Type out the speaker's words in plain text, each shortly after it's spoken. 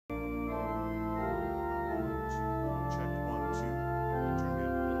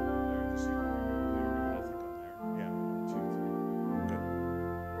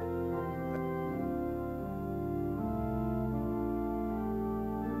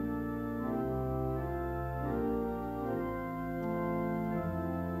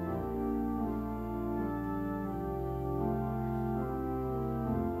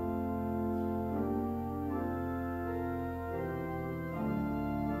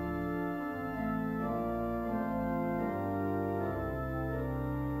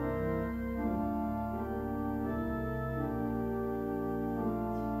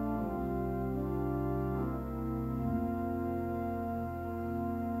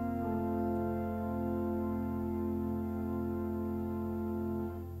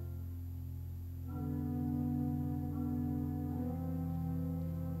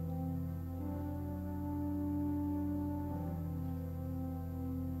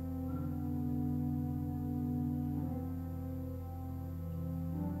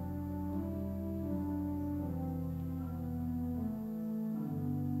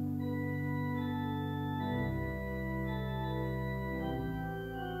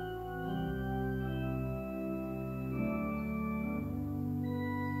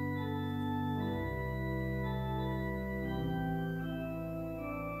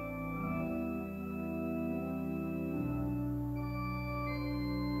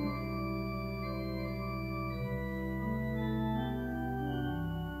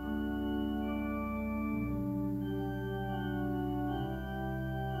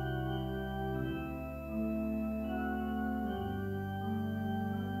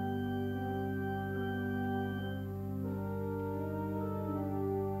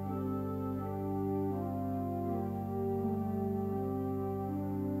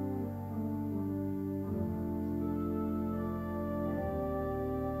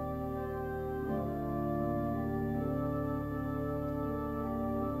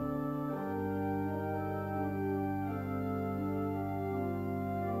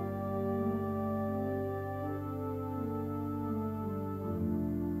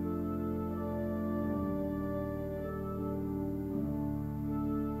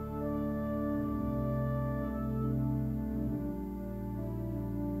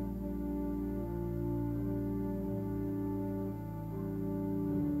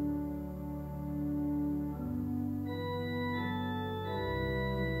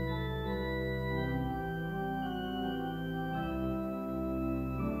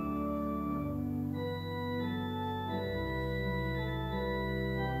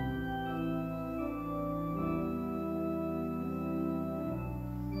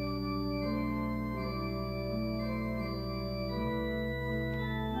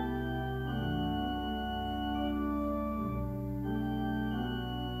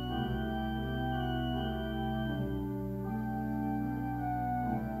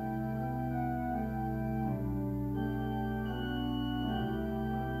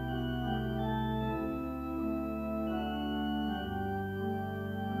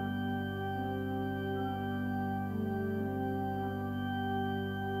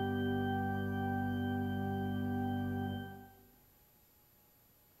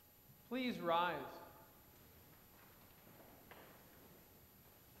please rise?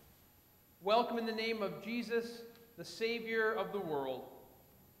 Welcome in the name of Jesus, the Savior of the world.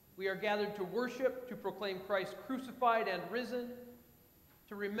 We are gathered to worship, to proclaim Christ crucified and risen,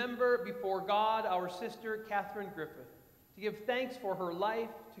 to remember before God our sister Kathy Griffith, to give thanks for her life,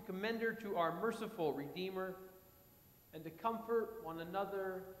 to commend her to our merciful Redeemer, and to comfort one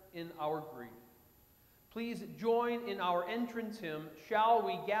another in our grief. Please join in our entrance hymn, Shall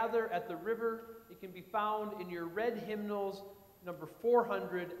We Gather at the River? It can be found in your red hymnals, number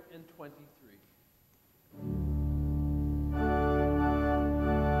 423.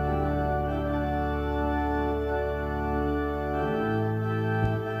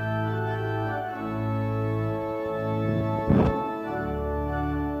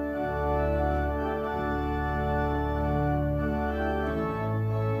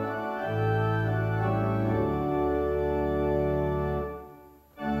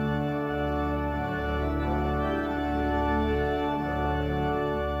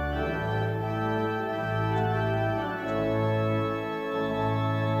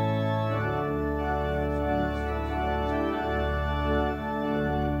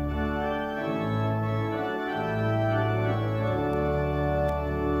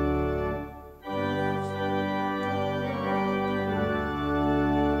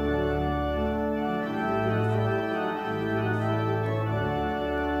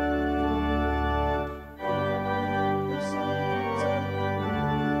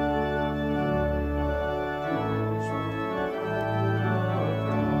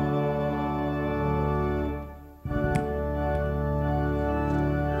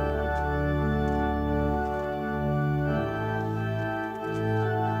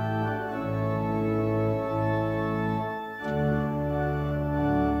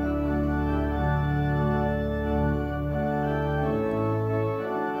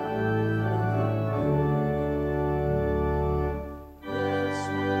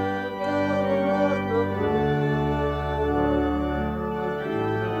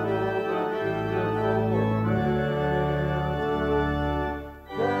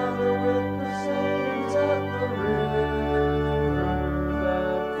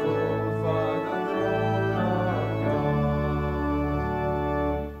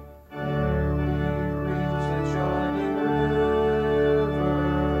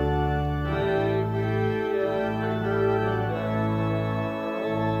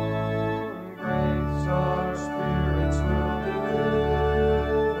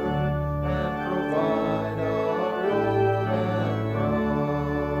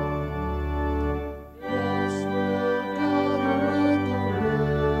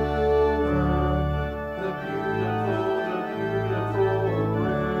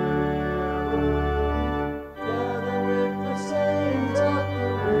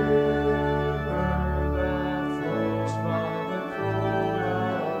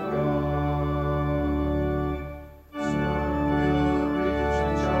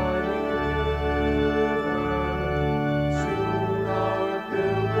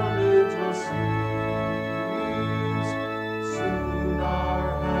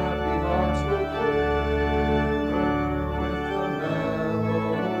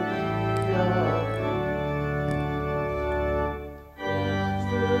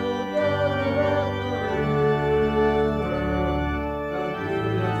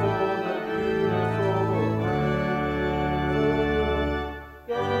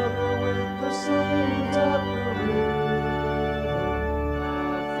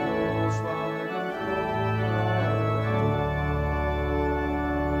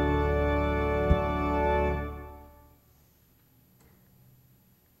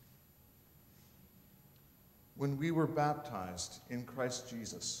 When we were baptized in Christ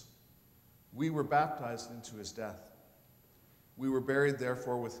Jesus, we were baptized into his death. We were buried,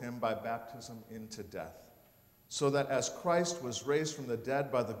 therefore, with him by baptism into death, so that as Christ was raised from the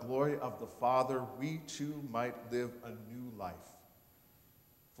dead by the glory of the Father, we too might live a new life.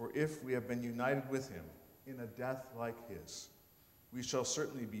 For if we have been united with him in a death like his, we shall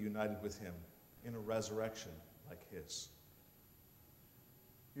certainly be united with him in a resurrection like his.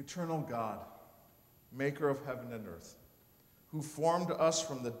 Eternal God, maker of heaven and earth, who formed us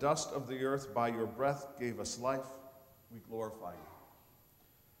from the dust of the earth, by your breath gave us life, we glorify you.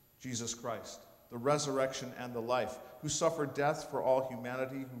 Jesus Christ, the resurrection and the life, who suffered death for all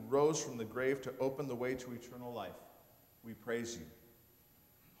humanity, who rose from the grave to open the way to eternal life, we praise you.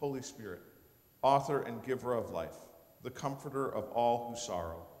 Holy Spirit, author and giver of life, the comforter of all who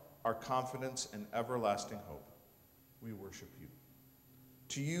sorrow, our confidence and everlasting hope, we worship you.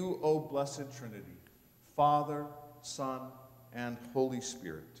 To you, O blessed Trinity, Father, Son, and Holy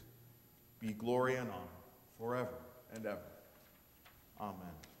Spirit, be glory and honor forever and ever. Amen.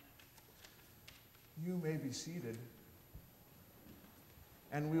 You may be seated.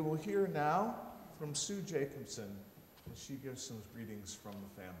 And we will hear now from Sue Jacobson as she gives some greetings from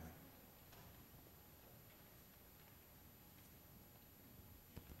the family.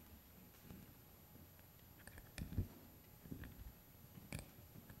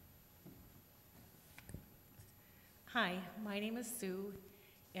 Hi, my name is Sue,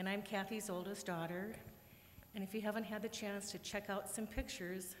 and I'm Kathy's oldest daughter. And if you haven't had the chance to check out some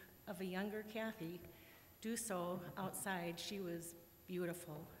pictures of a younger Kathy, do so outside. She was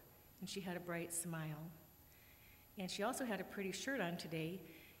beautiful, and she had a bright smile. And she also had a pretty shirt on today,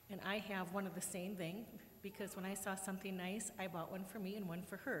 and I have one of the same thing, because when I saw something nice, I bought one for me and one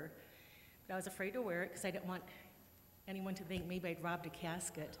for her. But I was afraid to wear it because I didn't want anyone to think maybe I'd robbed a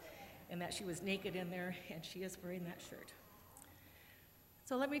casket, and that she was naked in there, and she is wearing that shirt.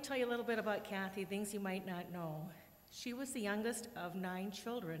 So let me tell you a little bit about Kathy, things you might not know. She was the youngest of 9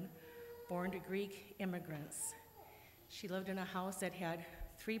 children born to Greek immigrants. She lived in a house that had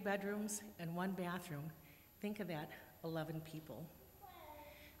 3 bedrooms and 1 bathroom. Think of that, 11 people.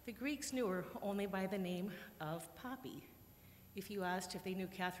 The Greeks knew her only by the name of Poppy. If you asked if they knew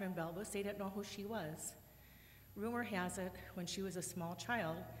Kathryn Belbus, they didn't know who she was. Rumor has it, when she was a small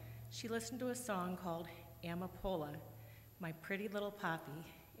child, she listened to a song called Amapola, My Pretty Little Poppy,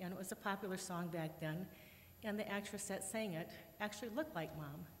 and it was a popular song back then, and the actress that sang it actually looked like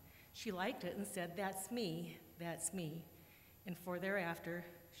Mom. She liked it and said, that's me, and for thereafter,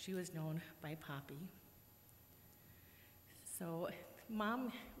 she was known by Poppy. So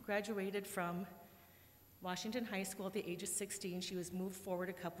Mom graduated from Washington High School at the age of 16. She was moved forward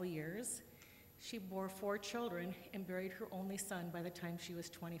a couple years. She bore 4 children and buried her only son by the time she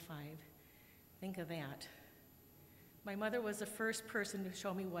was 25. Think of that. My mother was the first person to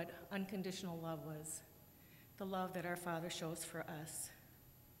show me what unconditional love was, the love that our Father shows for us.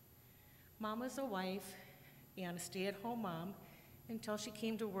 Mom was a wife and a stay-at-home mom until she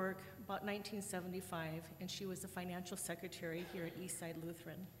came to work about 1975, and she was the financial secretary here at Eastside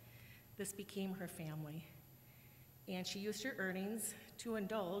Lutheran. This became her family, and she used her earnings to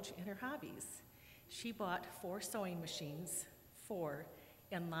indulge in her hobbies. She bought 4 sewing machines, 4,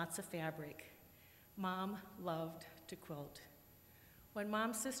 and lots of fabric. Mom loved to quilt. When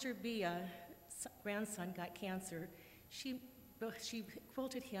Mom's sister Bia's grandson got cancer, she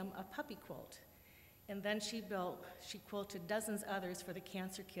quilted him a puppy quilt. And then she quilted dozens others for the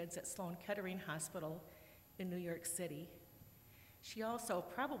cancer kids at Sloan Kettering Hospital in New York City. She also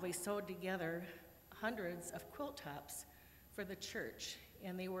probably sewed together hundreds of quilt tops for the church,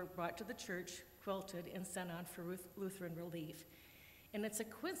 and they were brought to the church, quilted, and sent on for Lutheran Relief. And it's a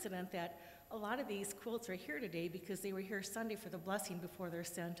coincidence that a lot of these quilts are here today because they were here Sunday for the blessing before they're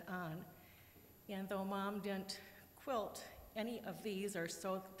sent on. And though Mom didn't quilt any of these or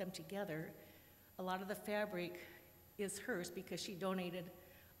sew them together, a lot of the fabric is hers because she donated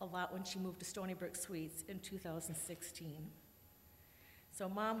a lot when she moved to Stony Brook Suites in 2016. So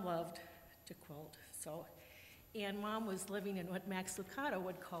Mom loved to quilt. And Mom was living in what Max Lucado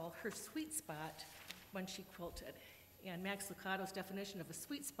would call her sweet spot when she quilted. And Max Lucado's definition of a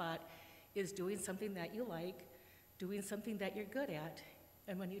sweet spot is doing something that you like, doing something that you're good at,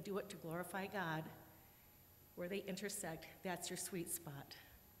 and when you do it to glorify God, where they intersect, that's your sweet spot.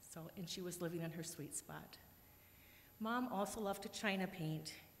 And she was living in her sweet spot. Mom also loved to china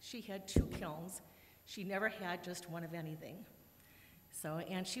paint. She had 2 kilns. She never had just one of anything.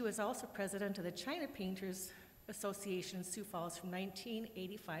 And she was also president of the China Painters Association in Sioux Falls from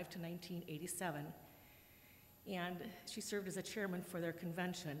 1985 to 1987. And she served as a chairman for their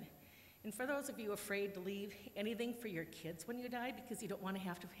convention. And for those of you afraid to leave anything for your kids when you die because you don't want to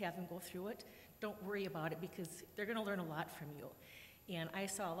have them go through it, don't worry about it because they're going to learn a lot from you. And I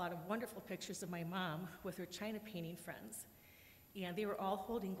saw a lot of wonderful pictures of my mom with her china painting friends. And they were all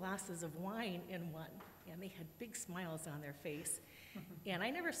holding glasses of wine in one, and they had big smiles on their face. And I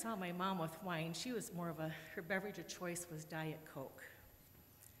never saw my mom with wine. She was more of her beverage of choice was Diet Coke.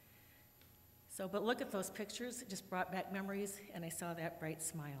 But look at those pictures. It just brought back memories, and I saw that bright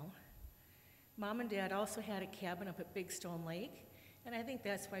smile. Mom and Dad also had a cabin up at Big Stone Lake, and I think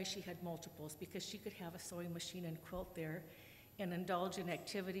that's why she had multiples, because she could have a sewing machine and quilt there and indulge in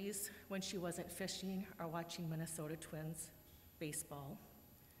activities when she wasn't fishing or watching Minnesota Twins baseball.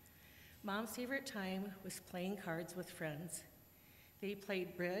 Mom's favorite time was playing cards with friends. They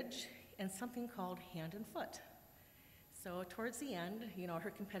played bridge and something called hand and foot. Towards the end,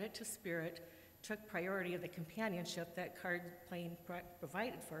 her competitive spirit took priority of the companionship that card playing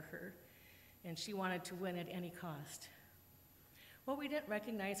provided for her, and she wanted to win at any cost. What we didn't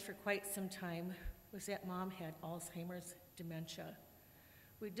recognize for quite some time was that Mom had Alzheimer's dementia.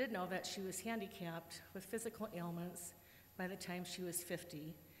 We did know that she was handicapped with physical ailments by the time she was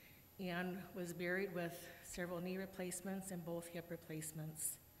 50 and was buried with several knee replacements and both hip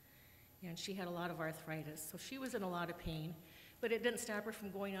replacements. And she had a lot of arthritis, so she was in a lot of pain, but it didn't stop her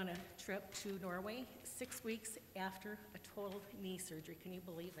from going on a trip to Norway 6 weeks after a total knee surgery. Can you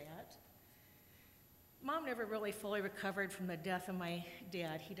believe that? Mom never really fully recovered from the death of my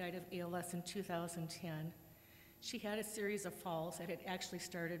dad. He died of ALS in 2010. She had a series of falls that had actually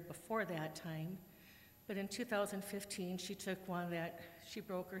started before that time, but in 2015 she took one that she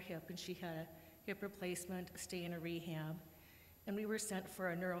broke her hip and she had a hip replacement, a stay in a rehab, and we were sent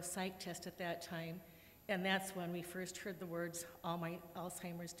for a neuropsych test at that time, and that's when we first heard the words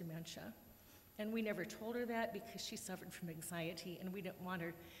Alzheimer's dementia. And we never told her that because she suffered from anxiety and we didn't want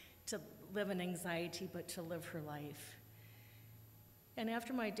her to live in anxiety but to live her life. And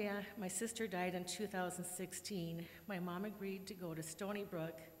after my sister died in 2016, my mom agreed to go to Stony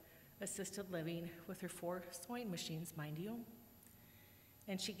Brook Assisted Living with her 4 sewing machines, mind you.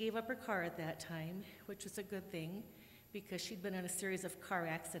 And she gave up her car at that time, which was a good thing because she'd been in a series of car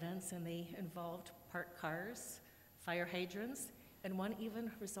accidents and they involved parked cars, fire hydrants, and one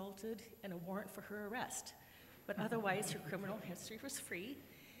even resulted in a warrant for her arrest. But otherwise, her criminal history was free.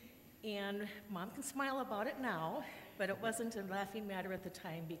 And Mom can smile about it now, but it wasn't a laughing matter at the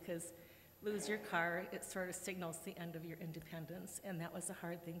time because lose your car, it sort of signals the end of your independence, and that was a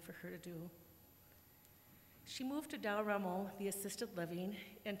hard thing for her to do. She moved to Dalrymple, the assisted living,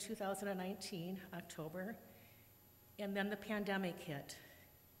 in 2019, October, and then the pandemic hit.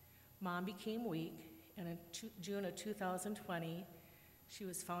 Mom became weak, and in June of 2020, she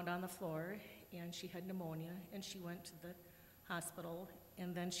was found on the floor, and she had pneumonia, and she went to the hospital,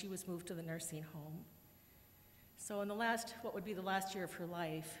 and then she was moved to the nursing home. So in what would be the last year of her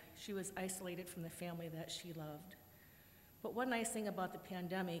life, she was isolated from the family that she loved. But one nice thing about the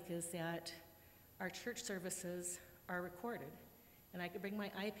pandemic is that our church services are recorded. And I could bring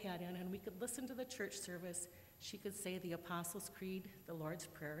my iPad in and we could listen to the church service. She could say the Apostles' Creed, the Lord's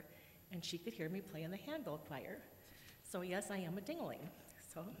Prayer, and she could hear me play in the handbell choir. So yes, I am a dingling.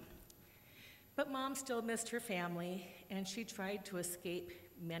 But Mom still missed her family, and she tried to escape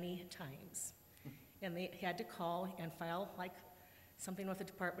many times. And they had to call and file like something with the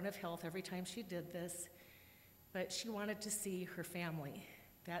Department of Health every time she did this. But she wanted to see her family.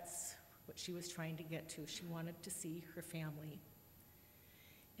 That's what she was trying to get to. She wanted to see her family.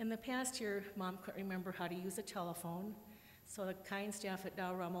 In the past year, Mom couldn't remember how to use a telephone, so the kind staff at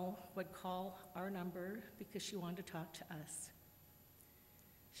Dalrymple would call our number because she wanted to talk to us.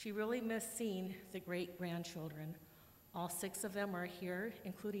 She really missed seeing the great-grandchildren. All 6 of them are here,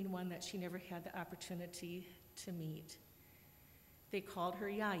 including one that she never had the opportunity to meet. They called her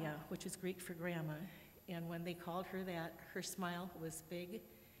Yaya, which is Greek for grandma, and when they called her that, her smile was big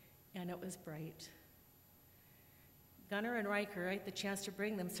and it was bright. Gunnar and Riker had the chance to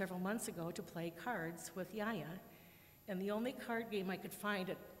bring them several months ago to play cards with Yaya, and the only card game I could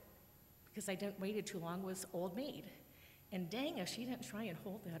find, because I didn't wait too long, was Old Maid. And dang, if she didn't try and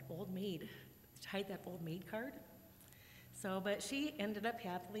hide that Old Maid card. But she ended up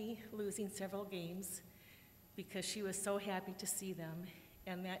happily losing several games because she was so happy to see them.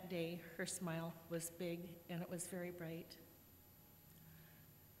 And that day, her smile was big and it was very bright.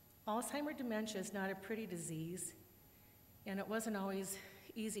 Alzheimer's dementia is not a pretty disease, and it wasn't always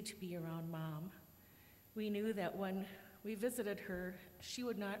easy to be around Mom. We knew that when we visited her, she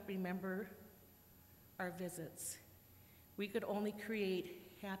would not remember our visits. We could only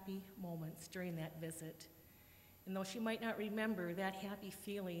create happy moments during that visit. And though she might not remember, that happy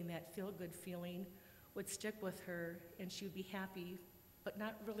feeling, that feel-good feeling, would stick with her, and she would be happy, but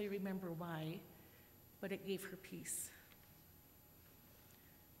not really remember why, but it gave her peace.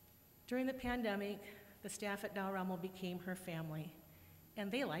 During the pandemic, the staff at Dalrymple became her family, and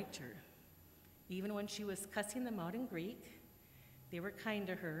they liked her. Even when she was cussing them out in Greek, they were kind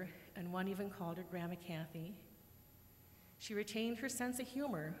to her, and one even called her Grandma Kathy. She retained her sense of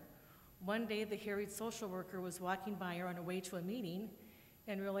humor. One day, the harried social worker was walking by her on her way to a meeting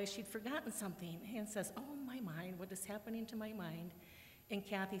and realized she'd forgotten something and says, "Oh, my mind, what is happening to my mind?" And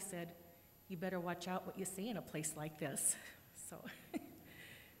Kathy said, "You better watch out what you say in a place like this."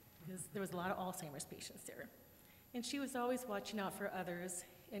 Because there was a lot of Alzheimer's patients there. And she was always watching out for others,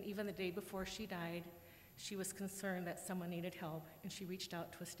 and even the day before she died, she was concerned that someone needed help, and she reached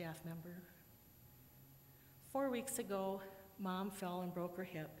out to a staff member. 4 weeks ago, Mom fell and broke her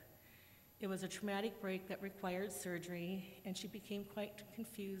hip. It was a traumatic break that required surgery, and she became quite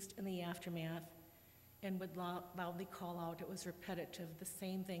confused in the aftermath. and would loudly call out. It was repetitive, the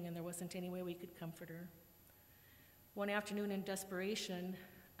same thing, and there wasn't any way we could comfort her. One afternoon in desperation,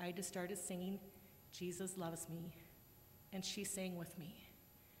 I just started singing, "Jesus loves me," and she sang with me.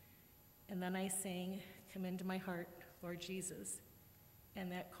 And then I sang, "Come into my heart, Lord Jesus,"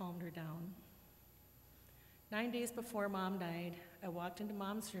 and that calmed her down. 9 days before Mom died, I walked into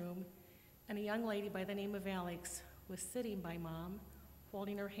Mom's room, and a young lady by the name of Alex was sitting by Mom,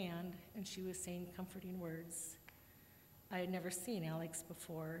 holding her hand, and she was saying comforting words. I had never seen Alex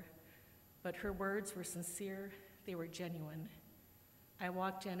before, but her words were sincere, they were genuine. I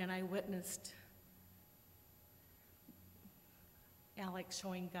walked in and I witnessed Alex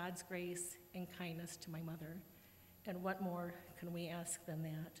showing God's grace and kindness to my mother, and what more can we ask than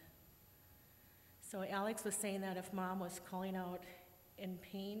that? So Alex was saying that if Mom was calling out in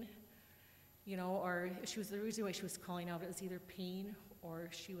pain, or the reason why she was calling out, it was either pain or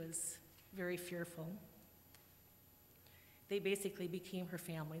she was very fearful. They basically became her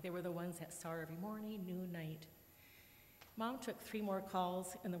family. They were the ones that saw her every morning, noon, night. Mom took 3 more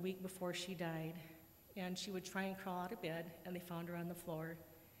calls in the week before she died, and she would try and crawl out of bed, and they found her on the floor.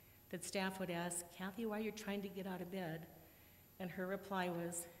 The staff would ask, "Kathy, why are you trying to get out of bed?" And her reply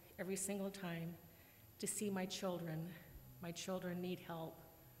was, every single time, "To see my children. My children need help.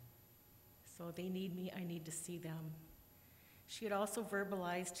 So they need me, I need to see them." She had also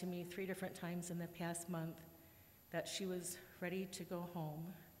verbalized to me 3 different times in the past month that she was ready to go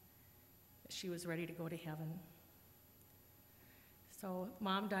home, that she was ready to go to heaven. So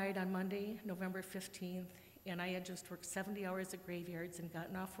Mom died on Monday, November 15th, and I had just worked 70 hours at graveyards and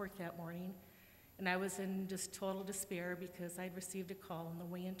gotten off work that morning, and I was in just total despair because I'd received a call on the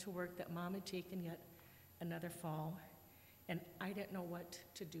way into work that Mom had taken yet another fall, and I didn't know what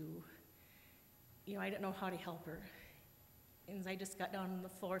to do. I didn't know how to help her. And I just got down on the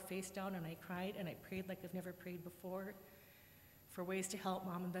floor, face down, and I cried, and I prayed like I've never prayed before for ways to help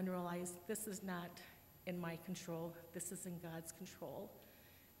Mom, and then realized this is not in my control, this is in God's control.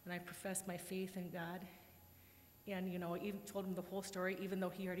 And I professed my faith in God, and even told him the whole story, even though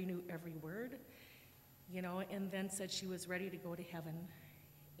he already knew every word, and then said she was ready to go to heaven,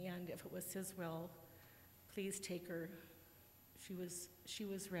 and if it was his will, please take her. She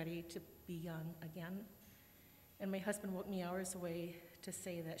was ready to be young again. And my husband woke me hours away to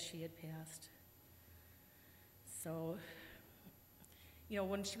say that she had passed. So,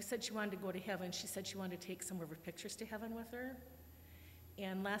 when she said she wanted to go to heaven, she said she wanted to take some of her pictures to heaven with her.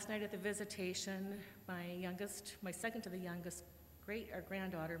 And last night at the visitation, my second to the youngest, our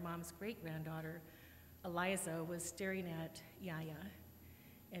granddaughter, Mom's great-granddaughter, Eliza, was staring at Yaya,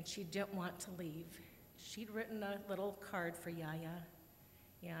 and she didn't want to leave. She'd written a little card for Yaya,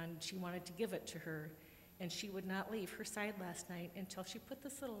 and she wanted to give it to her, and she would not leave her side last night until she put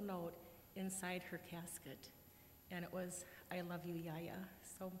this little note inside her casket, and it was, "I love you, Yaya."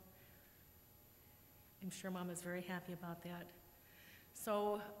 So I'm sure Mom is very happy about that.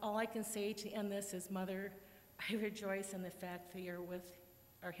 So all I can say to end this is, Mother, I rejoice in the fact that you're with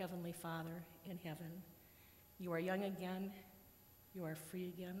our Heavenly Father in heaven. You are young again, you are free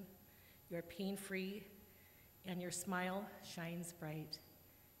again, you are pain-free, and your smile shines bright,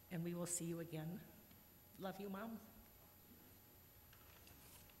 and we will see you again. Love you, Mom.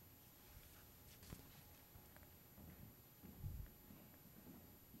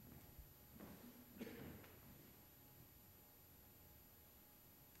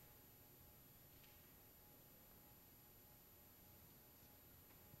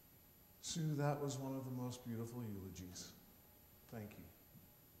 Sue, that was one of the most beautiful eulogies. Thank you.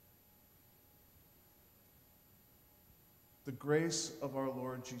 The grace of our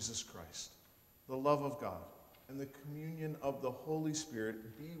Lord Jesus Christ, the love of God, and the communion of the Holy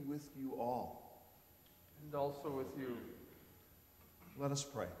Spirit be with you all. And also with you. Let us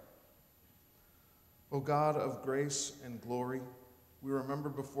pray. O God of grace and glory, we remember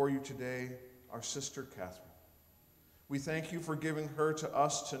before you today our sister Kathryn. We thank you for giving her to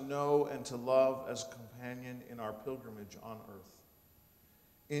us to know and to love as a companion in our pilgrimage on earth.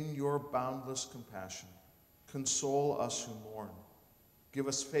 In your boundless compassion, console us who mourn. Give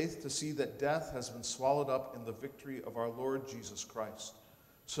us faith to see that death has been swallowed up in the victory of our Lord Jesus Christ,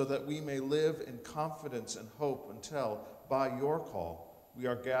 so that we may live in confidence and hope until, by your call, we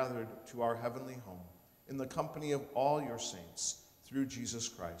are gathered to our heavenly home, in the company of all your saints, through Jesus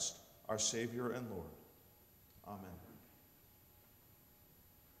Christ, our Savior and Lord. Amen.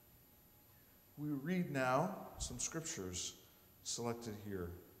 We read now some scriptures selected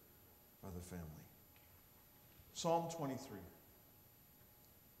here by the family. Psalm 23.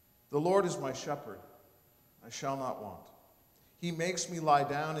 The Lord is my shepherd, I shall not want. He makes me lie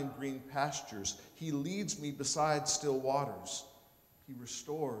down in green pastures. He leads me beside still waters. He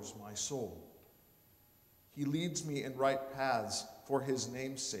restores my soul. He leads me in right paths for his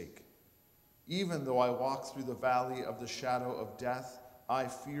name's sake. Even though I walk through the valley of the shadow of death, I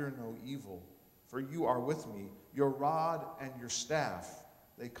fear no evil, for you are with me. Your rod and your staff,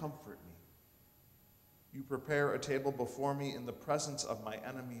 they comfort me. You prepare a table before me in the presence of my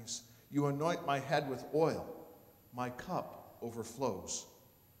enemies. You anoint my head with oil. My cup overflows.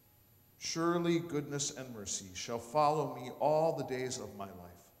 Surely goodness and mercy shall follow me all the days of my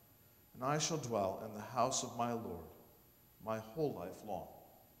life, and I shall dwell in the house of my Lord my whole life long.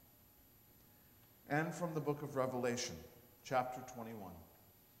 And from the book of Revelation, chapter 21.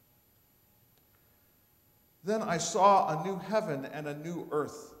 Then I saw a new heaven and a new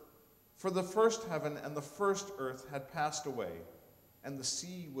earth, for the first heaven and the first earth had passed away, and the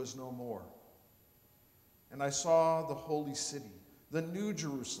sea was no more. And I saw the holy city, the new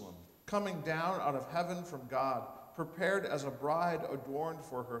Jerusalem, coming down out of heaven from God, prepared as a bride adorned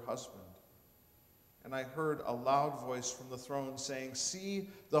for her husband. And I heard a loud voice from the throne saying, "See,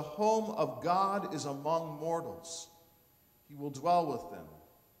 the home of God is among mortals. He will dwell with them.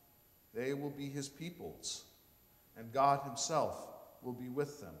 They will be his peoples, and God himself will be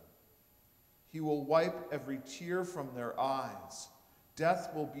with them. He will wipe every tear from their eyes.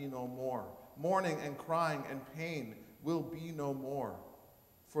 Death will be no more. Mourning and crying and pain will be no more,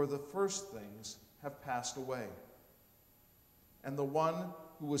 for the first things have passed away." And the one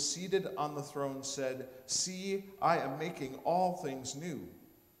who was seated on the throne said, "See, I am making all things new."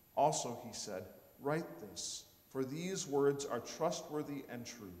 Also he said, "Write this, for these words are trustworthy and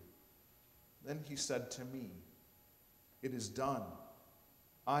true." Then he said to me, "It is done.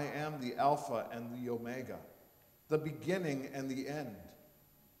 I am the Alpha and the Omega, the beginning and the end.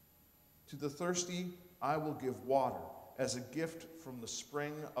 To the thirsty I will give water as a gift from the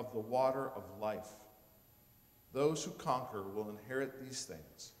spring of the water of life. Those who conquer will inherit these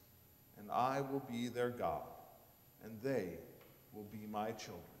things, and I will be their God, and they will be my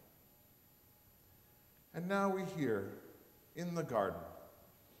children." And now we hear "In the Garden,"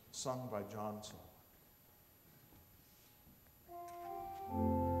 sung by John Saul.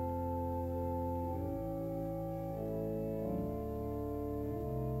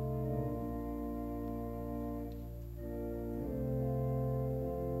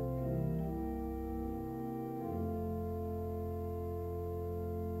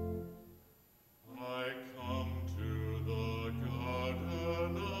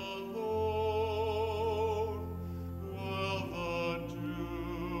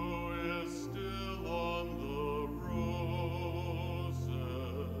 Still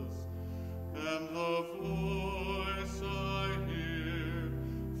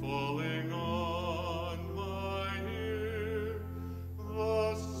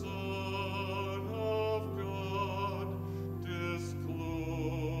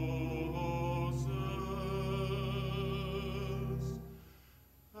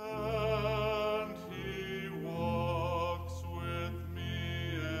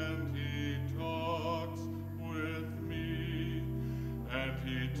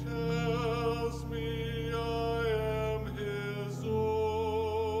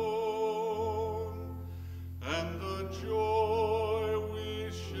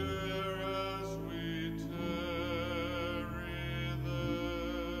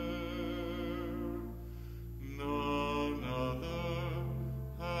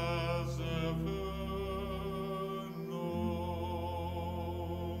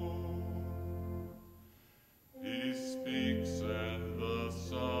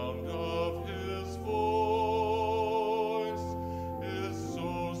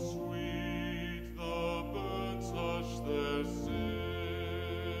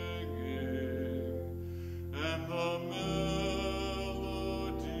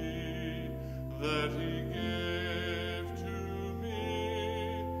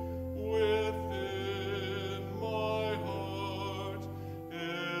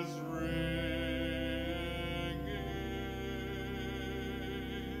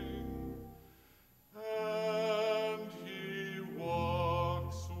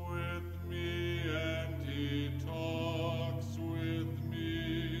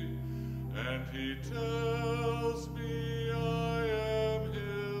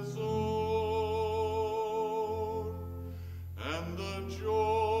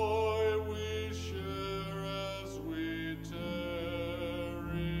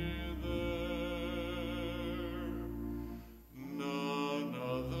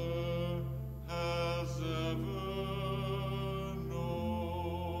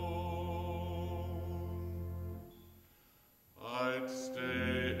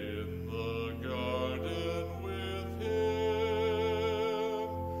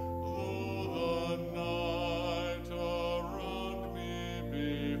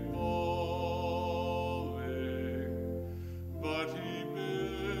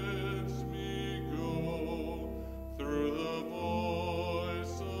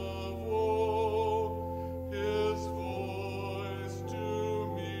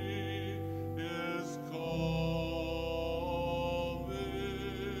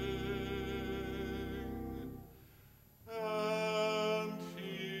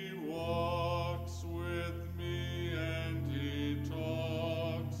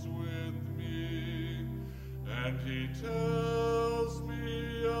he tells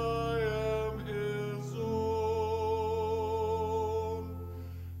me I am his own,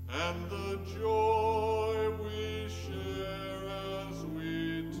 and the joy we share as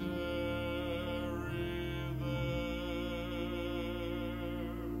we tarry there,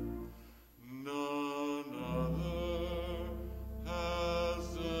 none other has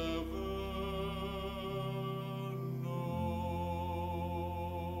ever known.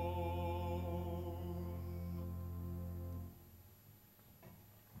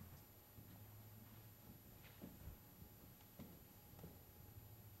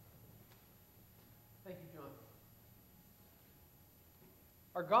 Thank you, John.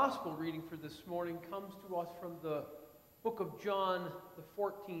 Our gospel reading for this morning comes to us from the book of John, the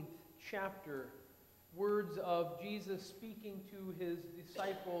 14th chapter. Words of Jesus speaking to his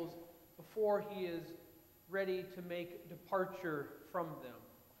disciples before he is ready to make departure from them.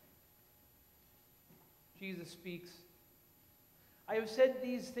 Jesus speaks, "I have said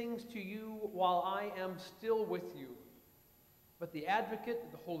these things to you while I am still with you. But the Advocate,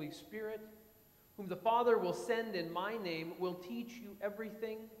 the Holy Spirit, whom the Father will send in my name, will teach you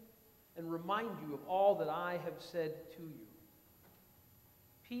everything and remind you of all that I have said to you.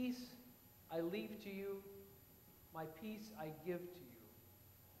 Peace I leave to you, my peace I give to you.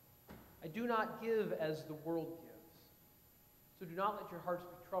 I do not give as the world gives. So do not let your hearts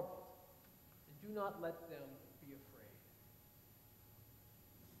be troubled, and do not let them be afraid."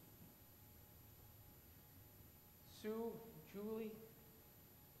 Sue, Julie,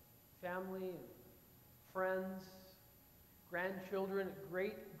 family, and friends, grandchildren,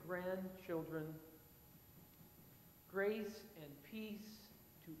 great-grandchildren, grace and peace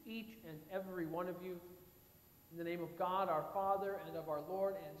to each and every one of you, in the name of God our Father and of our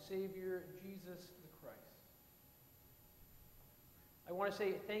Lord and Savior, Jesus the Christ. I want to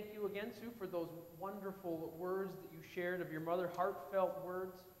say thank you again, Sue, for those wonderful words that you shared of your mother, heartfelt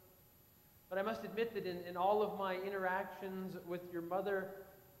words. But I must admit that in all of my interactions with your mother,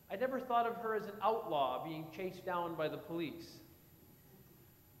 I never thought of her as an outlaw being chased down by the police.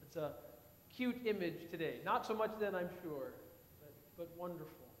 It's a cute image today. Not so much then, I'm sure, but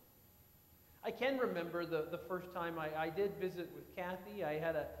wonderful. I can remember the first time I did visit with Kathy. I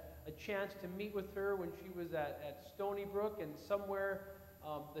had a chance to meet with her when she was at Stony Brook, and somewhere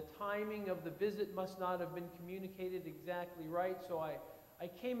the timing of the visit must not have been communicated exactly right, so I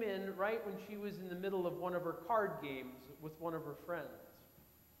came in right when she was in the middle of one of her card games with one of her friends.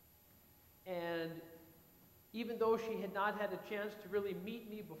 And even though she had not had a chance to really meet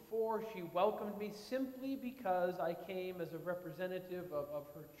me before, she welcomed me simply because I came as a representative of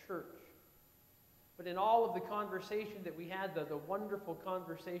her church. But in all of the conversation that we had, the wonderful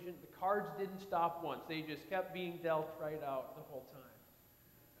conversation, the cards didn't stop once. They just kept being dealt right out the whole time.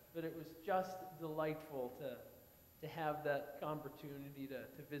 But it was just delightful to have that opportunity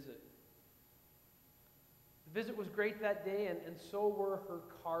to visit. The visit was great that day, and so were her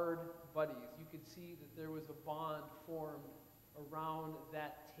card buddies. You could see that there was a bond formed around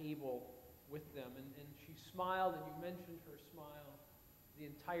that table with them. And she smiled, and you mentioned her smile the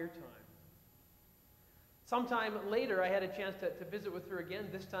entire time. Sometime later, I had a chance to visit with her again,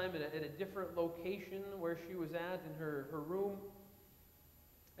 this time at a different location where she was at in her room.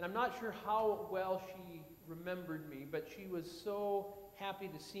 And I'm not sure how well she remembered me, but she was so happy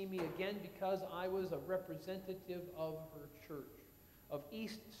to see me again because I was a representative of her church, of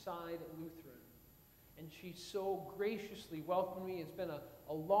East Side Lutheran. And she so graciously welcomed me. It's been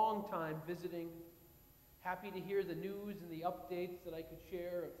a long time visiting. Happy to hear the news and the updates that I could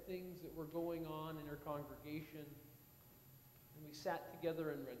share of things that were going on in her congregation. And we sat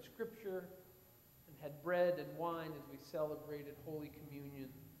together and read scripture and had bread and wine as we celebrated Holy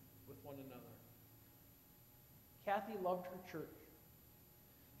Communion with one another. Kathy loved her church.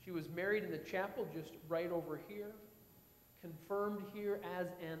 She was married in the chapel just right over here, confirmed here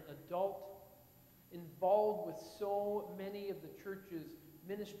as an adult, involved with so many of the church's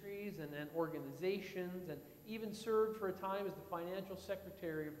ministries and organizations, and even served for a time as the financial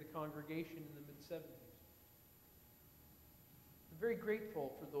secretary of the congregation in the mid-70s. I'm very grateful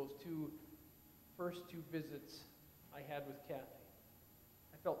for those first two visits I had with Kathy.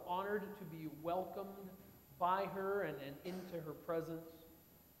 I felt honored to be welcomed by her and into her presence.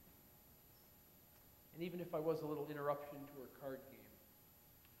 And even if I was a little interruption to her card game.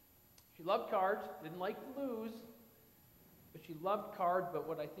 She loved cards, didn't like to lose, but she loved cards, but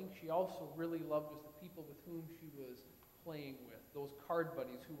what I think she also really loved was the people with whom she was playing with, those card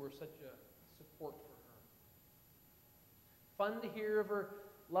buddies who were such a support for her. Fun to hear of her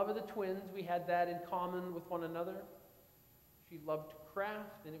love of the twins. We had that in common with one another. She loved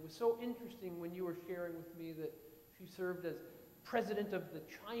craft, and it was so interesting when you were sharing with me that She served as president of the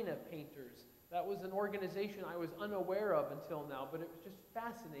China Painters. That was an organization I was unaware of until now, but it was just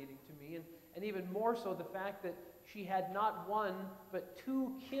fascinating to me, and even more so the fact that she had not one, but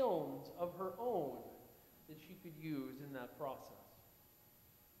 2 kilns of her own that she could use in that process.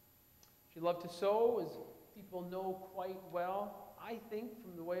 She loved to sew, as people know quite well. I think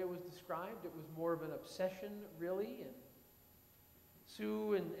from the way it was described, it was more of an obsession, really. And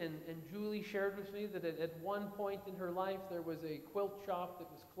Sue and Julie shared with me that at one point in her life, there was a quilt shop that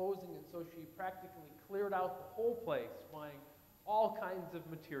was closing, and so she practically cleared out the whole place, buying all kinds of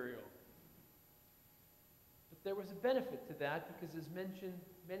material. But there was a benefit to that, because as mentioned,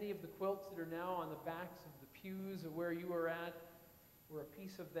 many of the quilts that are now on the backs of the pews of where you were at were a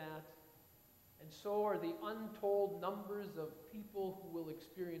piece of that. And so are the untold numbers of people who will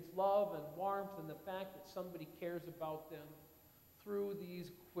experience love and warmth and the fact that somebody cares about them through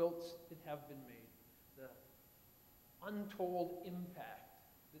these quilts that have been made. The untold impact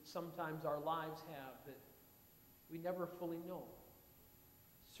that sometimes our lives have that we never fully know.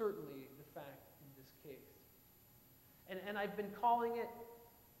 Certainly the fact in this case. And I've been calling it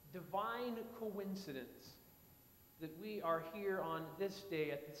divine coincidence that we are here on this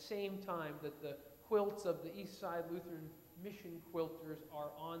day at the same time that the quilts of the Eastside Lutheran Mission quilters are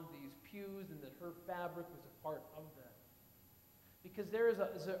on these pews, and that her fabric was a part of that. Because there is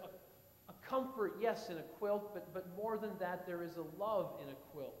a comfort, yes, in a quilt, but more than that, there is a love in a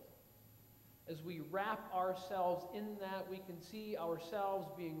quilt. As we wrap ourselves in that, we can see ourselves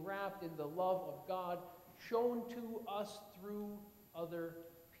being wrapped in the love of God shown to us through other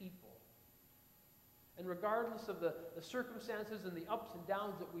people. And regardless of the circumstances and the ups and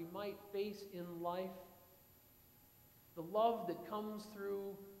downs that we might face in life, the love that comes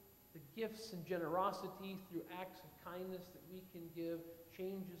through the gifts and generosity, through acts of kindness that we can give,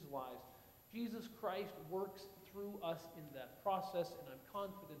 changes lives. Jesus Christ works through us in that process, and I'm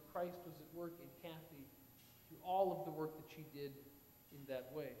confident Christ was at work in Kathy through all of the work that she did in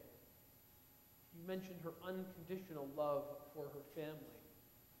that way. You mentioned her unconditional love for her family.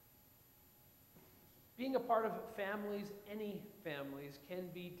 Being a part of families, any families, can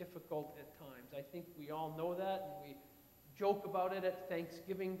be difficult at times. I think we all know that, and we joke about it at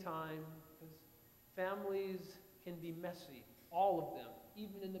Thanksgiving time, because families can be messy, all of them,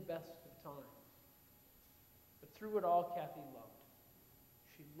 even in the best of times. But through it all, Kathy loved.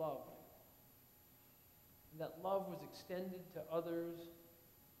 She loved. And that love was extended to others,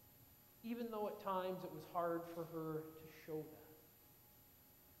 even though at times it was hard for her to show that.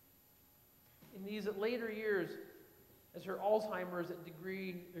 In these later years, as her Alzheimer's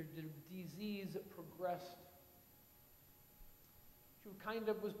disease progressed, she kind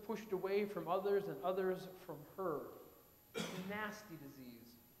of was pushed away from others and others from her. It's a nasty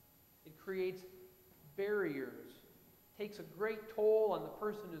disease. It creates barriers, takes a great toll on the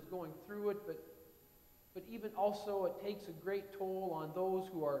person who's going through it, but even also it takes a great toll on those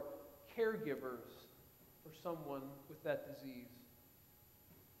who are caregivers for someone with that disease.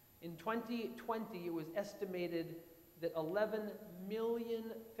 In 2020, it was estimated that 11 million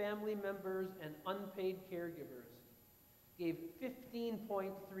family members and unpaid caregivers gave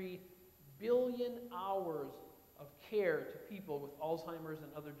 15.3 billion hours of care to people with Alzheimer's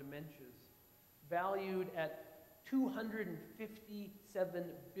and other dementias, valued at $257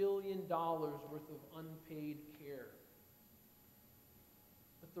 billion worth of unpaid care.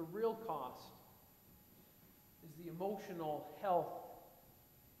 But the real cost is the emotional health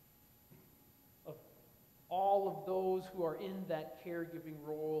of all of those who are in that caregiving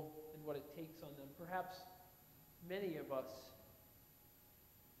role and what it takes on them. Perhaps many of us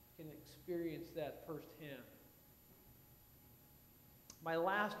can experience that firsthand. My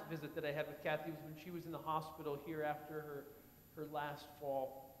last visit that I had with Kathy was when she was in the hospital here after her last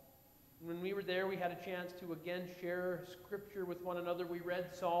fall. When we were there, we had a chance to again share scripture with one another. We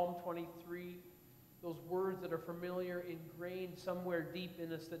read Psalm 23, those words that are familiar, ingrained somewhere deep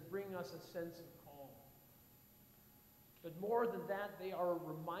in us that bring us a sense of calm. But more than that, they are a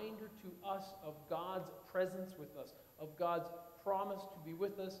reminder to us of God's presence with us, of God's promise to be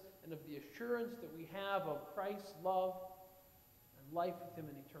with us, and of the assurance that we have of Christ's love and life with Him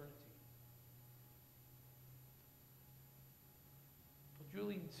in eternity. Well,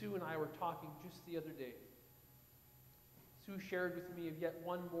 Julie and Sue and I were talking just the other day. Sue shared with me of yet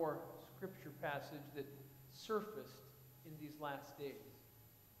one more scripture passage that surfaced in these last days.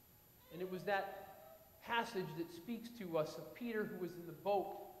 And it was that passage that speaks to us of Peter, who was in the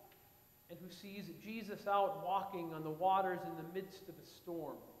boat and who sees Jesus out walking on the waters in the midst of a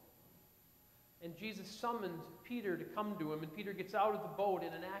storm. And Jesus summons Peter to come to him, and Peter gets out of the boat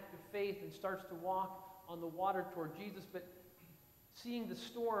in an act of faith and starts to walk on the water toward Jesus, but seeing the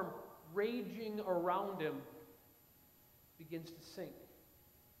storm raging around him begins to sink.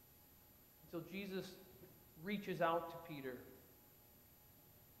 Until Jesus reaches out to Peter.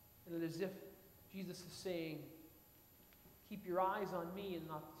 And it is as if Jesus is saying, keep your eyes on me and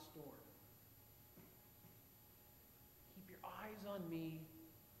not the storm. Keep your eyes on me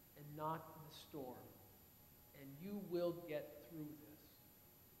and not the storm. And you will get through this.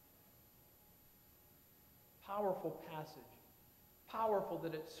 Powerful passage. Powerful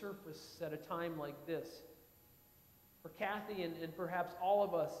that it surfaced at a time like this. For Kathy and perhaps all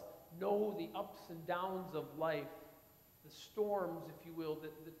of us know the ups and downs of life, the storms, if you will,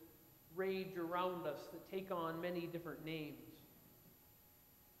 that rage around us, that take on many different names.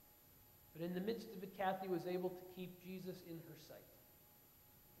 But in the midst of it, Kathy was able to keep Jesus in her sight.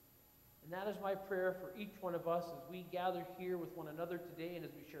 And that is my prayer for each one of us as we gather here with one another today and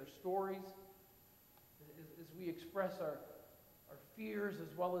as we share stories, as we express our fears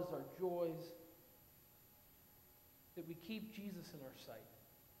as well as our joys, that we keep Jesus in our sight.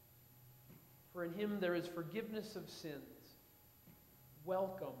 For in him there is forgiveness of sins,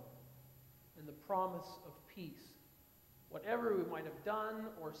 welcome, and the promise of peace. Whatever we might have done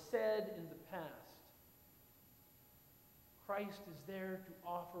or said in the past, Christ is there to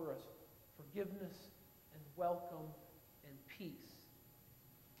offer us forgiveness and welcome and peace.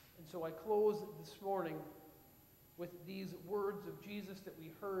 And so I close this morning with these words of Jesus that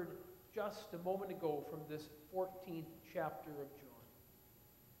we heard just a moment ago from this 14th chapter of John.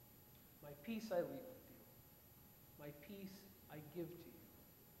 My peace I leave with you. My peace I give to you.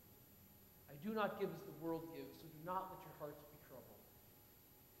 I do not give as the world gives, so do not let your hearts be troubled.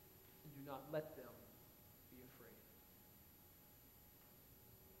 And do not let them be afraid.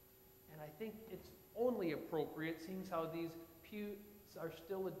 And I think it's only appropriate, seeing how these pews are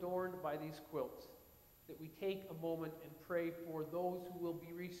still adorned by these quilts, that we take a moment and pray for those who will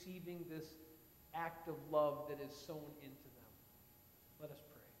be receiving this act of love that is sown into them. Let us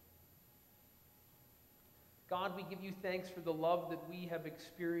pray. God, we give you thanks for the love that we have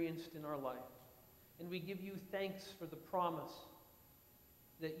experienced in our life. And we give you thanks for the promise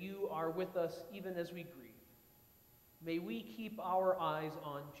that you are with us even as we grieve. May we keep our eyes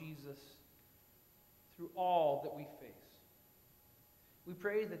on Jesus through all that we face. We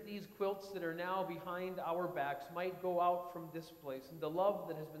pray that these quilts that are now behind our backs might go out from this place, and the love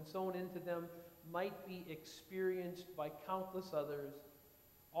that has been sown into them might be experienced by countless others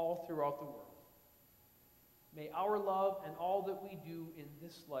all throughout the world. May our love and all that we do in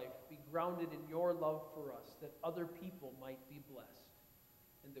this life be grounded in your love for us, that other people might be blessed,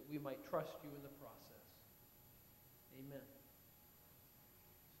 and that we might trust you in the process. Amen.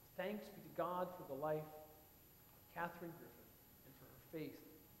 Thanks be to God for the life of Kathryn Griffith and for her faith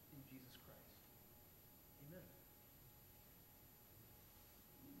in Jesus Christ. Amen.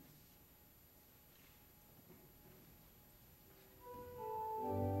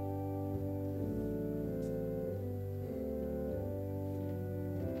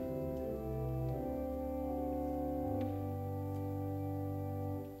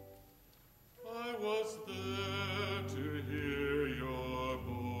 I was there to hear your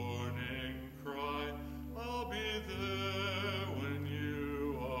morning cry. I'll be there when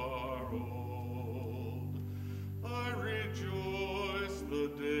you are old. I rejoice the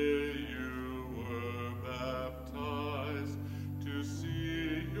day you were baptized to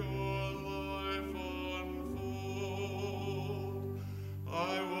see your life unfold.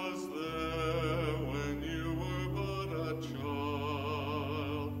 I was there when you were but a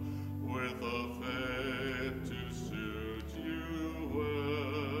child, with a faith to suit you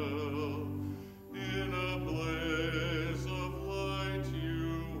well. In a blaze of light you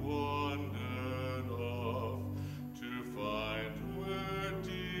wandered off to find where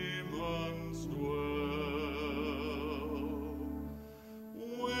demons dwell.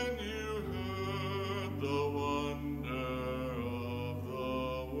 When you heard the wonder of the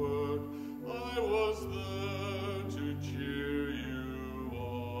word, I was there to cheer you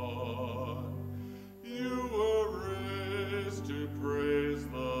on. You were raised to praise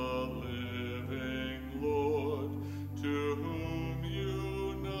the living Lord, to whom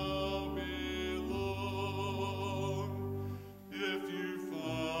you now belong. If you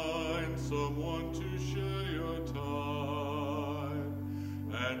find someone to share your time,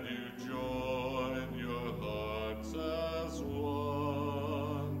 and you join your hearts as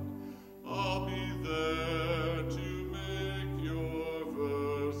one, I'll be there to make your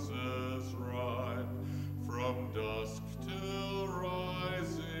verses rhyme from dusk till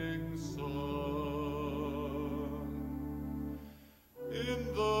rising sun. In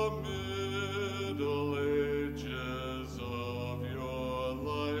the Middle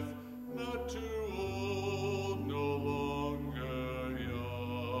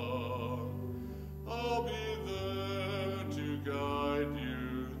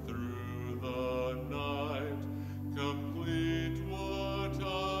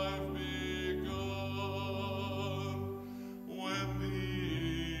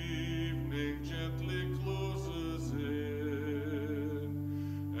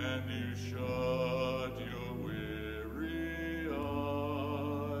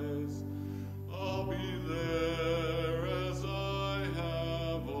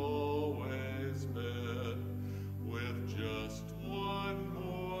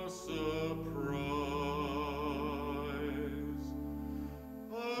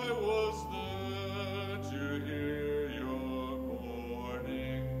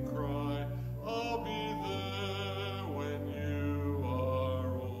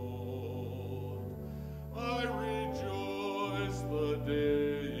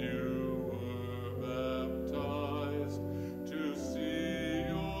day you were baptized, to see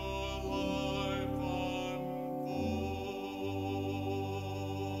your life unfold.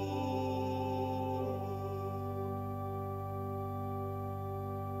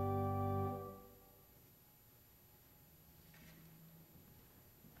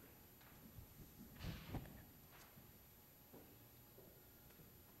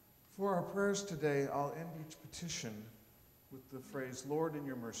 For our prayers today, I'll end each petition with the phrase, Lord, in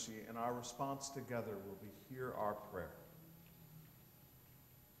your mercy, and our response together will be, hear our prayer.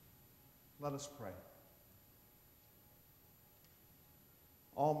 Let us pray.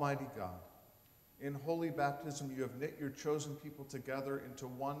 Almighty God, in holy baptism you have knit your chosen people together into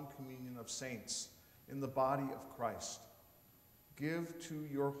one communion of saints in the body of Christ. Give to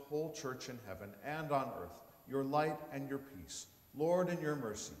your whole church in heaven and on earth your light and your peace. Lord, in your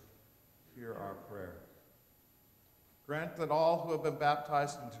mercy, hear our prayer. Grant that all who have been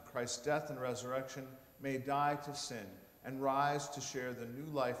baptized into Christ's death and resurrection may die to sin and rise to share the new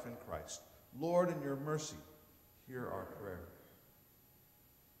life in Christ. Lord, in your mercy, hear our prayer.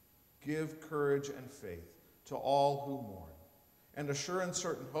 Give courage and faith to all who mourn, and assure in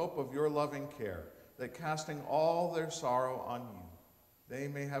certain hope of your loving care, that casting all their sorrow on you, they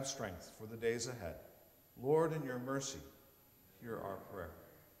may have strength for the days ahead. Lord, in your mercy, hear our prayer.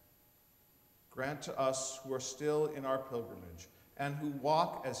 Grant to us who are still in our pilgrimage and who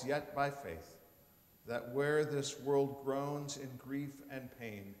walk as yet by faith, that where this world groans in grief and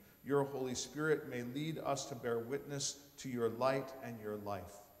pain, your Holy Spirit may lead us to bear witness to your light and your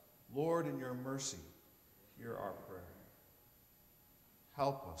life. Lord, in your mercy, hear our prayer.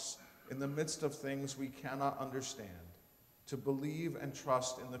 Help us, in the midst of things we cannot understand, to believe and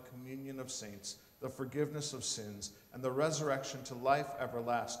trust in the communion of saints, the forgiveness of sins, and the resurrection to life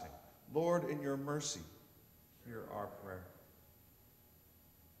everlasting. Lord, in your mercy, hear our prayer.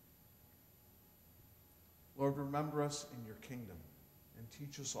 Lord, remember us in your kingdom and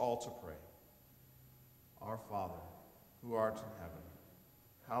teach us all to pray. Our Father, who art in heaven,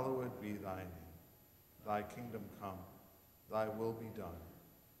 hallowed be thy name. Thy kingdom come, thy will be done,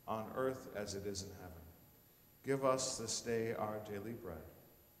 on earth as it is in heaven. Give us this day our daily bread,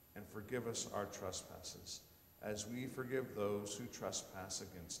 and forgive us our trespasses, as we forgive those who trespass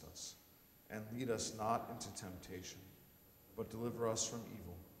against us. And lead us not into temptation, but deliver us from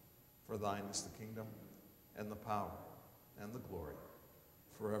evil. For thine is the kingdom, and the power, and the glory,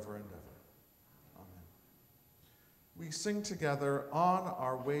 forever and ever. Amen. We sing together On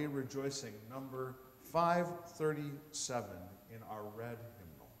Our Way Rejoicing, number 537 in our red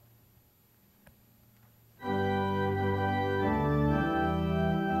hymnal.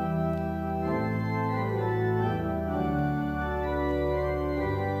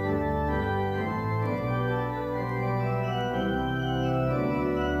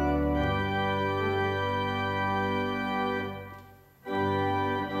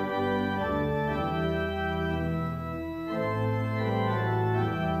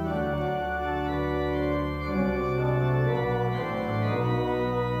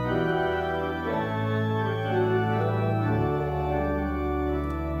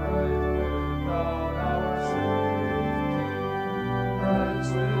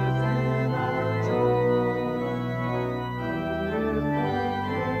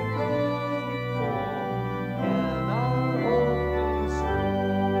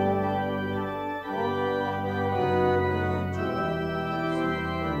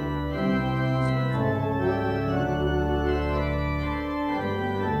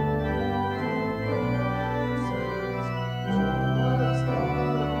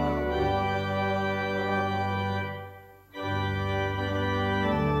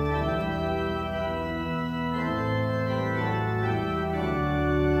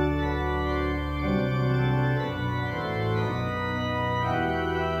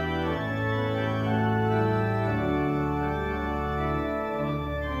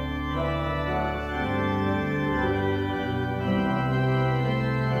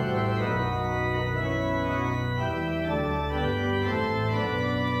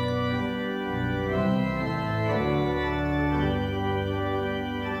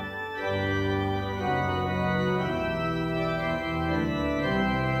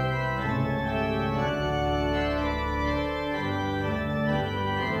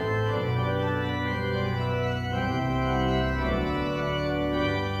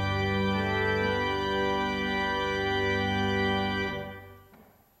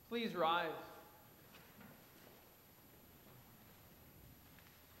 Please rise.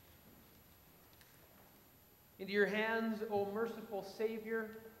 Into your hands, O merciful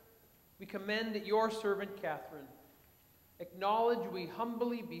Savior, we commend your servant Kathryn Acknowledge, we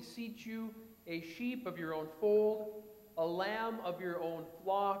humbly beseech you, a sheep of your own fold, a lamb of your own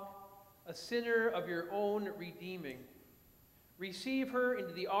flock, a sinner of your own redeeming. Receive her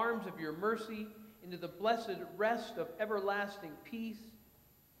into the arms of your mercy, into the blessed rest of everlasting peace,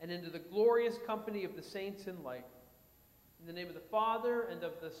 and into the glorious company of the saints in light. In the name of the Father, and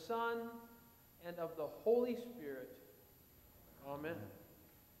of the Son, and of the Holy Spirit. Amen.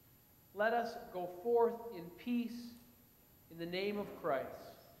 Let us go forth in peace in the name of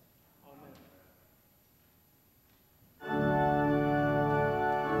Christ.